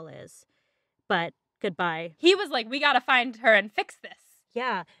terrible this all is. But goodbye. He was like, we gotta find her and fix this.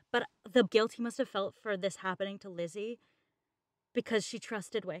 Yeah, but the guilt he must have felt for this happening to Lizzie because she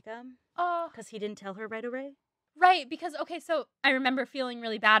trusted Wickham. Oh. Because he didn't tell her right away. Right, because, okay, so I remember feeling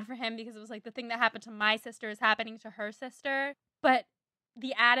really bad for him because it was like the thing that happened to my sister is happening to her sister. But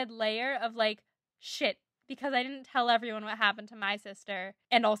the added layer of like, shit, because I didn't tell everyone what happened to my sister,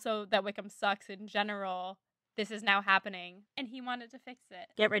 and also that Wickham sucks in general, this is now happening, and he wanted to fix it.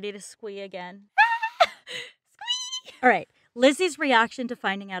 Get ready to squee again. Squee! All right, Lizzie's reaction to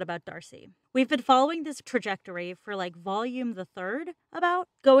finding out about Darcy. We've been following this trajectory for like volume the 3rd about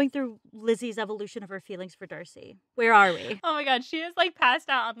going through Lizzie's evolution of her feelings for Darcy. Where are we? Oh my God, she is like passed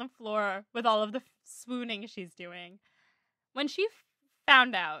out on the floor with all of the swooning she's doing. When she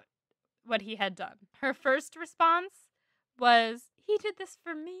found out what he had done, her first response was, he did this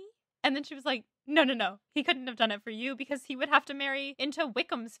for me? And then she was like, no, he couldn't have done it for you because he would have to marry into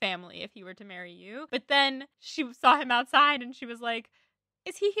Wickham's family if he were to marry you. But then she saw him outside and she was like,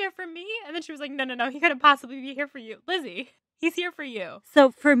 is he here for me? And then she was like, no, he couldn't possibly be here for you. Lizzie, he's here for you.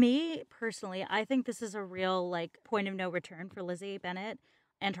 So for me, personally, I think this is a real like point of no return for Lizzie Bennet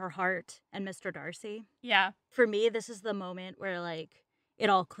and her heart and Mr. Darcy. Yeah. For me, this is the moment where like it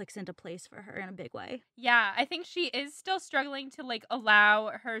all clicks into place for her in a big way. Yeah, I think she is still struggling to like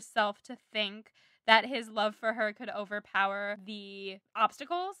allow herself to think that his love for her could overpower the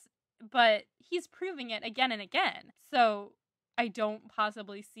obstacles, but he's proving it again and again. So I don't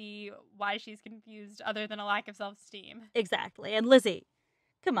possibly see why she's confused other than a lack of self-esteem. Exactly. And Lizzie,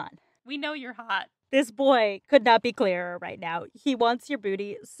 come on. We know you're hot. This boy could not be clearer right now. He wants your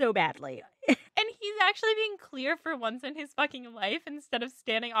booty so badly. And he's actually being clear for once in his fucking life instead of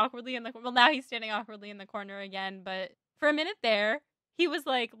standing awkwardly in the... Well, now he's standing awkwardly in the corner again, but for a minute there, he was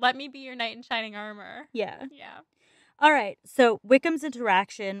like, let me be your knight in shining armor. Yeah. Yeah. All right. So Wickham's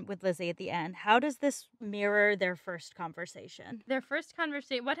interaction with Lizzie at the end, how does this mirror their first conversation? Their first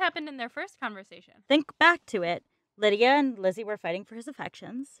conversation... What happened in their first conversation? Think back to it. Lydia and Lizzie were fighting for his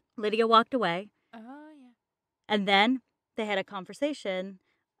affections. Lydia walked away. Oh, yeah. And then they had a conversation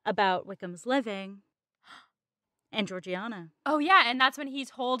about Wickham's living and Georgiana. Oh, yeah, and that's when he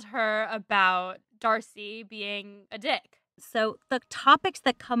told her about Darcy being a dick. So the topics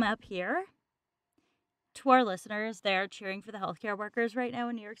that come up here, to our listeners, they're cheering for the healthcare workers right now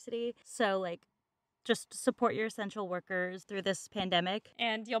in New York City. So, like, just support your essential workers through this pandemic.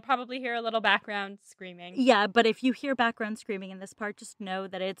 And you'll probably hear a little background screaming. Yeah, but if you hear background screaming in this part, just know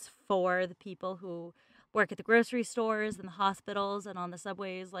that it's for the people who work at the grocery stores and the hospitals and on the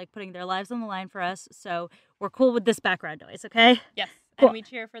subways, like putting their lives on the line for us. So we're cool with this background noise, okay? Yes, cool. And we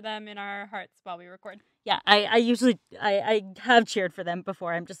cheer for them in our hearts while we record. Yeah, I usually have cheered for them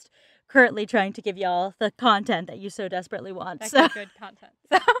before. I'm just currently trying to give y'all the content that you so desperately want. That's good content.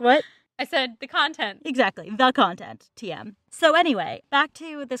 What? I said the content. Exactly, the content, TM. So anyway, back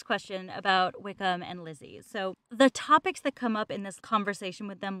to this question about Wickham and Lizzie. So the topics that come up in this conversation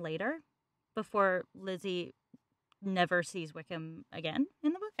with them later, before Lizzie never sees Wickham again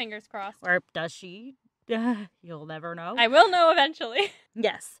in the book. Fingers crossed. Or does she? You'll never know. I will know eventually.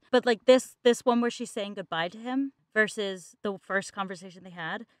 Yes. But like this one where she's saying goodbye to him versus the first conversation they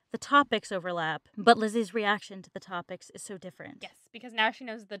had, The topics overlap, but Lizzie's reaction to the topics is so different. Yes, because now she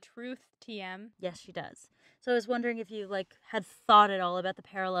knows the truth, TM. Yes, she does. So I was wondering if you, had thought at all about the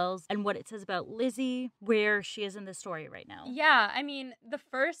parallels and what it says about Lizzie, where she is in the story right now. Yeah, I mean, the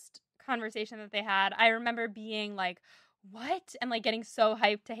first conversation that they had, I remember being like, what? And getting so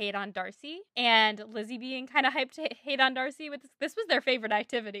hyped to hate on Darcy, and Lizzie being kind of hyped to hate on Darcy. This was their favorite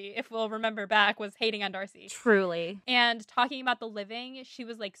activity, if we'll remember back, was hating on Darcy. Truly. And talking about the living, she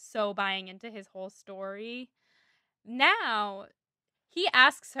was so buying into his whole story. Now, he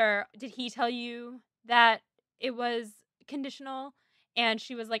asks her, did he tell you that it was conditional? And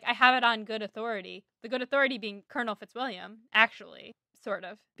she was like, I have it on good authority. The good authority being Colonel Fitzwilliam, actually, sort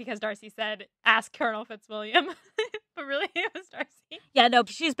of, because Darcy said, ask Colonel Fitzwilliam. But really, it was Darcy. Yeah, no,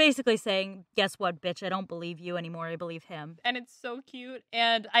 she's basically saying, guess what, bitch, I don't believe you anymore, I believe him. And it's so cute,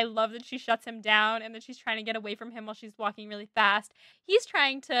 and I love that she shuts him down and that she's trying to get away from him while she's walking really fast. He's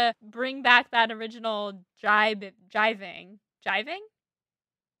trying to bring back that original vibing.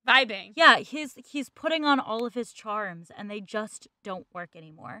 Yeah, he's putting on all of his charms, and they just don't work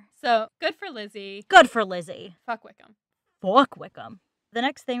anymore. So, good for Lizzie. Good for Lizzie. Fuck Wickham. Fuck Wickham. The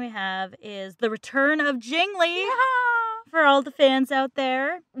next thing we have is the return of Jingley. Yeah! For all the fans out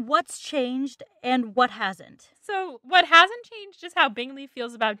there. What's changed and what hasn't? So, what hasn't changed is how Bingley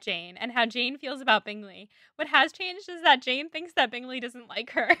feels about Jane and how Jane feels about Bingley. What has changed is that Jane thinks that Bingley doesn't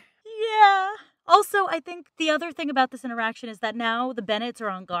like her. Yeah. Also, I think the other thing about this interaction is that now the Bennets are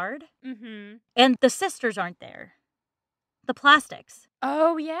on guard. Mm-hmm. And the sisters aren't there. The Plastics.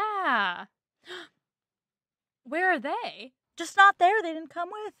 Oh, yeah. Where are they? Just not there. They didn't come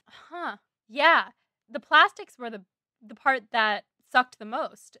with. Huh. Yeah. The Plastics were the part that sucked the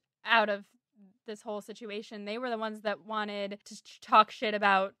most out of this whole situation. They were the ones that wanted to talk shit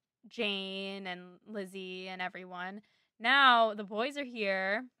about Jane and Lizzie and everyone. Now the boys are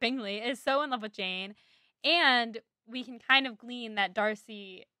here. Bingley is so in love with Jane. And we can kind of glean that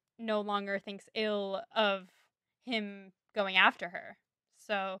Darcy no longer thinks ill of him going after her.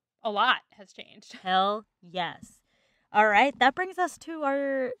 So a lot has changed. Hell yes. All right, that brings us to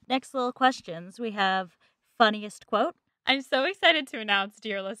our next little questions. We have funniest quote. I'm so excited to announce,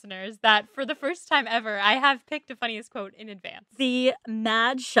 dear listeners, that for the first time ever, I have picked a funniest quote in advance. The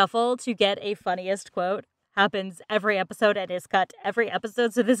mad shuffle to get a funniest quote happens every episode and is cut every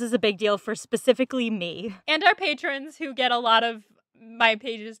episode, so this is a big deal for specifically me. And our patrons who get a lot of my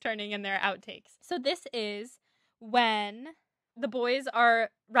pages turning in their outtakes. So this is when the boys are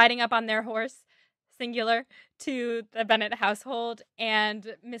riding up on their horse, singular, to the Bennet household,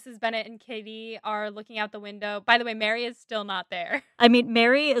 and Mrs. Bennet and Katie are looking out the window. By the way, Mary is still not there. I mean,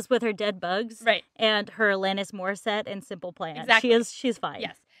 Mary is with her dead bugs, right, and her Alanis Morissette and Simple Plan. Exactly. She's fine.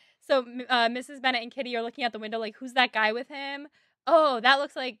 Yes. So Mrs. Bennet and Kitty are looking out the window like, who's that guy with him? Oh, that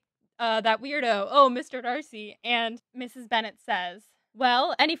looks like that weirdo. Oh, Mr. Darcy. And Mrs. Bennet says,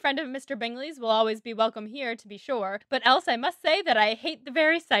 well, any friend of Mr. Bingley's will always be welcome here, to be sure, but else I must say that I hate the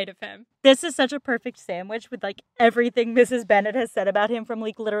very sight of him. This is such a perfect sandwich with, everything Mrs. Bennet has said about him from,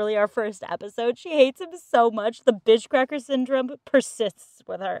 literally our first episode. She hates him so much. The bitch cracker syndrome persists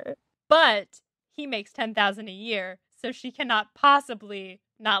with her. But he makes $10,000 a year, so she cannot possibly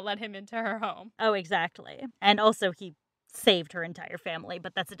not let him into her home. Oh, exactly. And also, he saved her entire family,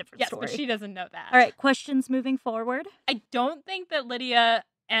 but that's a different story. Yes, but she doesn't know that. All right, questions moving forward? I don't think that Lydia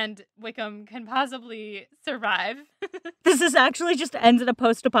and Wickham can possibly survive. This is actually just ends in a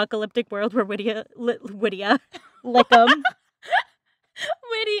post-apocalyptic world where Lickham. Wydia.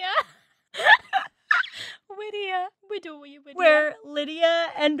 Where Lydia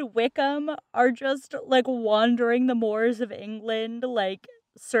and Wickham are just, wandering the moors of England,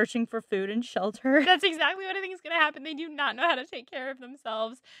 searching for food and shelter. That's exactly what I think is going to happen. They do not know how to take care of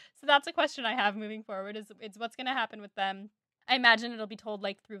themselves. So that's a question I have moving forward, is what's going to happen with them. I imagine it'll be told,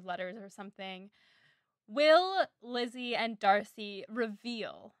 through letters or something. Will Lizzie and Darcy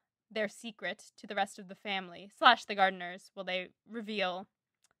reveal their secret to the rest of the family, / the Gardiners? Will they reveal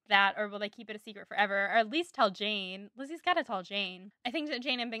that, or will they keep it a secret forever, or at least tell Jane? Lizzie's got to tell Jane. I think that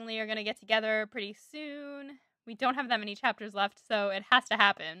Jane and Bingley are going to get together pretty soon. We don't have that many chapters left, so it has to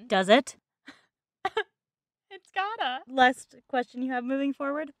happen. Does it? It's gotta. Last question you have moving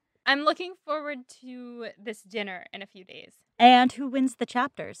forward? I'm looking forward to this dinner in a few days. And who wins the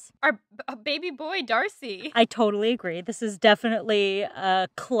chapters? Our baby boy, Darcy. I totally agree. This is definitely a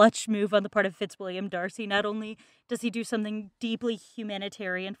clutch move on the part of Fitzwilliam Darcy. Not only does he do something deeply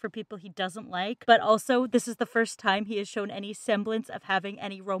humanitarian for people he doesn't like, but also this is the first time he has shown any semblance of having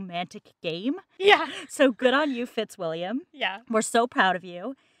any romantic game. Yeah. So good on you, Fitzwilliam. Yeah. We're so proud of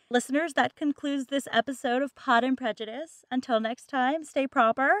you. Listeners, that concludes this episode of Pod and Prejudice. Until next time, stay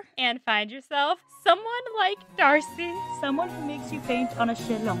proper. And find yourself someone like Darcy. Someone who makes you faint on a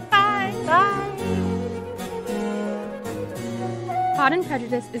shillong. Bye. Bye. Pod and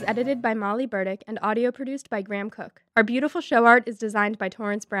Prejudice is edited by Molly Burdick and audio produced by Graham Cook. Our beautiful show art is designed by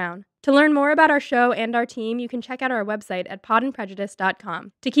Torrance Brown. To learn more about our show and our team, you can check out our website at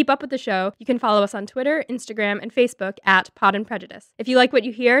podandprejudice.com. To keep up with the show, you can follow us on Twitter, Instagram, and Facebook at Pod and Prejudice. If you like what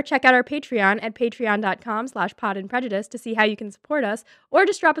you hear, check out our Patreon at patreon.com/podandprejudice to see how you can support us, or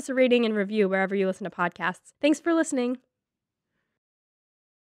just drop us a rating and review wherever you listen to podcasts. Thanks for listening.